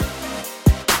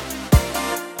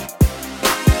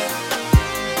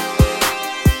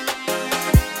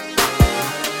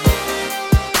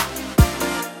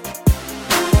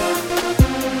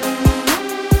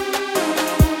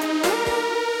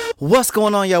What's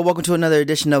going on, y'all? Welcome to another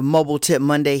edition of Mobile Tip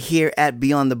Monday here at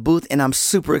Beyond the Booth, and I'm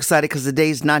super excited because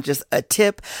today's not just a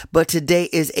tip, but today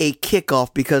is a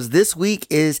kickoff because this week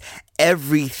is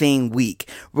everything week.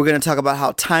 We're going to talk about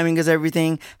how timing is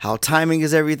everything,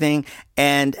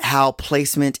 and how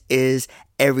placement is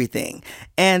everything.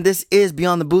 And this is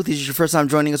Beyond the Booth. This is your first time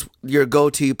joining us, your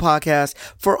go-to podcast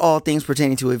for all things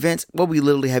pertaining to events, where we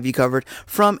literally have you covered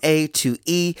from A to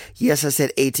E. Yes, I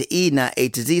said A to E, not A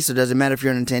to Z, so it doesn't matter if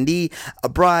you're an attendee, a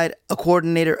bride, a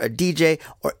coordinator, a DJ,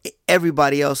 or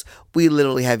everybody else, we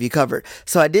literally have you covered.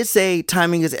 So I did say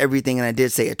timing is everything, and I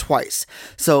did say it twice.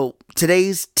 So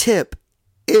today's tip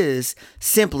is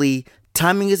simply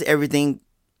timing is everything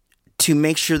to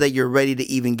make sure that you're ready to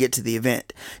even get to the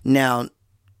event. Now,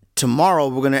 tomorrow,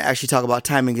 we're going to actually talk about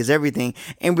timing is everything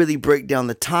and really break down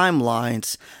the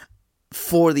timelines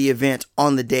for the event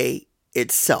on the day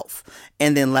itself.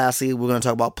 And then lastly, we're going to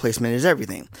talk about placement is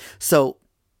everything. So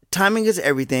timing is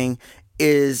everything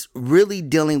is really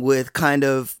dealing with kind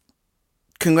of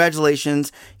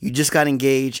congratulations. You just got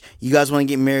engaged. You guys want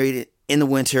to get married in the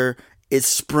winter. It's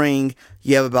spring.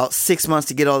 You have about 6 months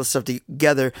to get all this stuff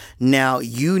together. Now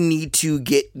you need to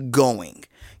get going.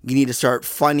 You need to start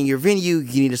finding your venue.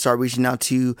 You need to start reaching out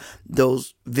to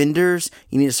those vendors.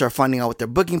 You need to start finding out what their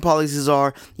booking policies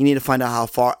are. You need to find out how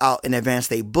far out in advance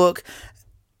they book,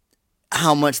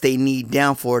 how much they need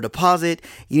down for a deposit.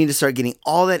 You need to start getting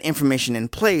all that information in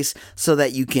place so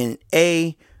that you can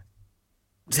A,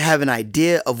 have an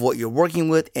idea of what you're working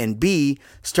with, and B,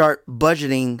 start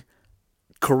budgeting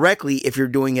correctly if you're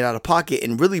doing it out of pocket,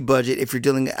 and really budget if you're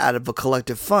doing it out of a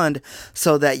collective fund,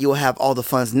 so that you'll have all the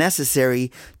funds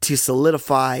necessary to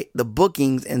solidify the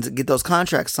bookings and get those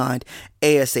contracts signed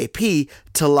ASAP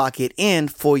to lock it in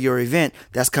for your event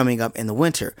that's coming up in the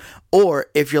winter. Or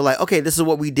if you're like, okay, this is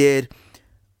what we did.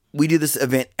 We do this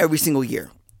event every single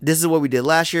year. This is what we did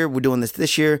last year. We're doing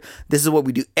this year. This is what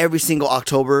we do every single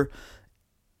October.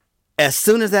 As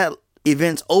soon as that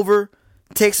event's over,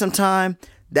 take some time.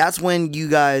 That's when you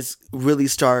guys really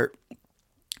start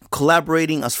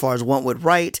collaborating as far as what went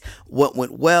right, what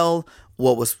went well,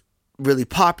 what was really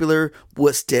popular,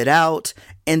 what stood out,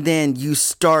 and then you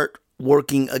start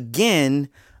working again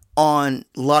on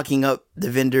locking up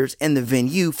the vendors and the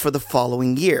venue for the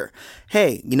following year.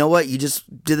 Hey, you know what? You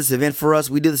just did this event for us.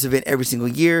 We do this event every single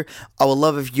year. I would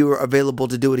love if you were available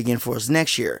to do it again for us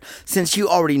next year. Since you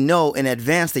already know in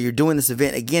advance that you're doing this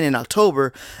event again in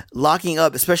October, locking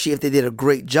up, especially if they did a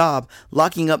great job,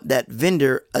 locking up that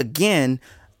vendor again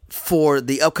for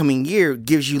the upcoming year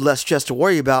gives you less stress to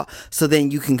worry about. So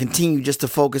then you can continue just to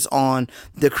focus on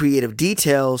the creative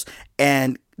details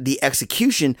and the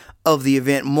execution of the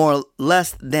event more or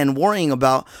less than worrying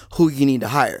about who you need to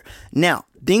hire. Now,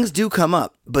 things do come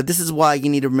up, but this is why you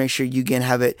need to make sure you can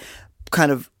have it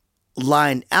kind of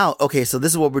lined out. Okay, so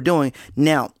this is what we're doing.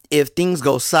 Now, if things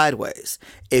go sideways,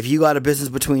 if you got a business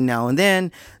between now and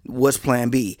then, what's plan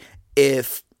B?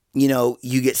 If,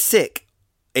 you get sick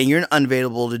and you're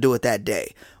unavailable to do it that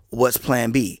day, what's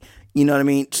plan B? You know what I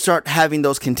mean? Start having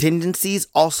those contingencies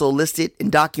also listed and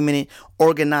documented,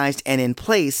 organized, and in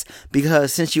place,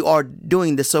 because since you are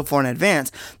doing this so far in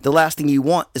advance, the last thing you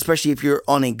want, especially if you're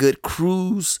on a good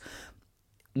cruise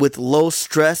with low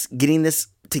stress, getting this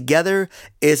together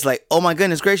is like, oh my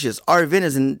goodness gracious, our event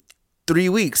is in 3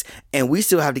 weeks and we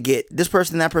still have to get this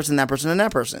person, that person, that person, and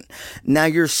that person. Now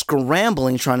you're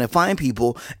scrambling trying to find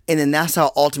people, and then that's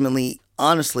how ultimately,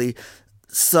 honestly,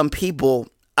 some people,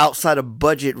 outside of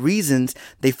budget reasons,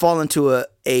 they fall into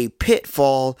a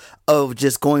pitfall of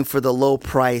just going for the low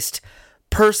priced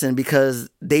person because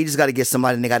they just got to get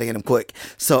somebody and they got to get them quick.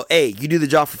 So, hey, you do the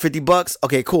job for $50.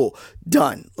 Okay, cool.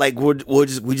 Done. Like we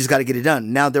just got to get it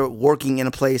done. Now they're working in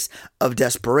a place of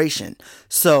desperation.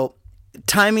 So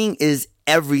timing is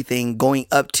everything going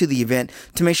up to the event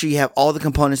to make sure you have all the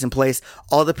components in place,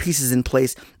 all the pieces in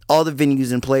place, all the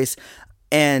venues in place,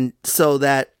 and so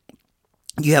that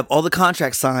you have all the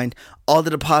contracts signed, all the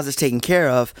deposits taken care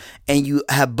of, and you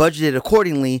have budgeted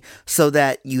accordingly so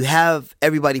that you have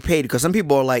everybody paid. Because some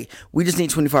people are like, we just need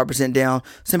 25% down.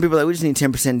 Some people are like, we just need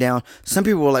 10% down. Some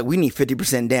people are like, we need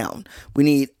 50% down. We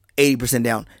need 80%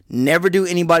 down. Never do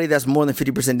anybody that's more than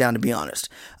 50% down, to be honest.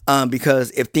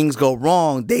 Because if things go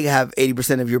wrong, they have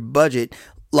 80% of your budget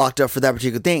locked up for that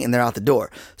particular thing and they're out the door.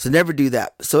 So never do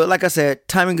that. So like I said,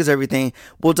 timing is everything.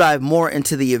 We'll dive more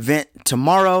into the event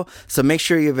tomorrow. So make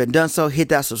sure you haven't done so. Hit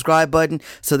that subscribe button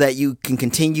so that you can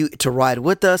continue to ride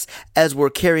with us as we're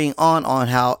carrying on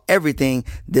how everything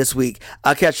this week.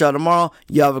 I'll catch y'all tomorrow.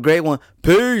 Y'all have a great one.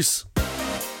 Peace.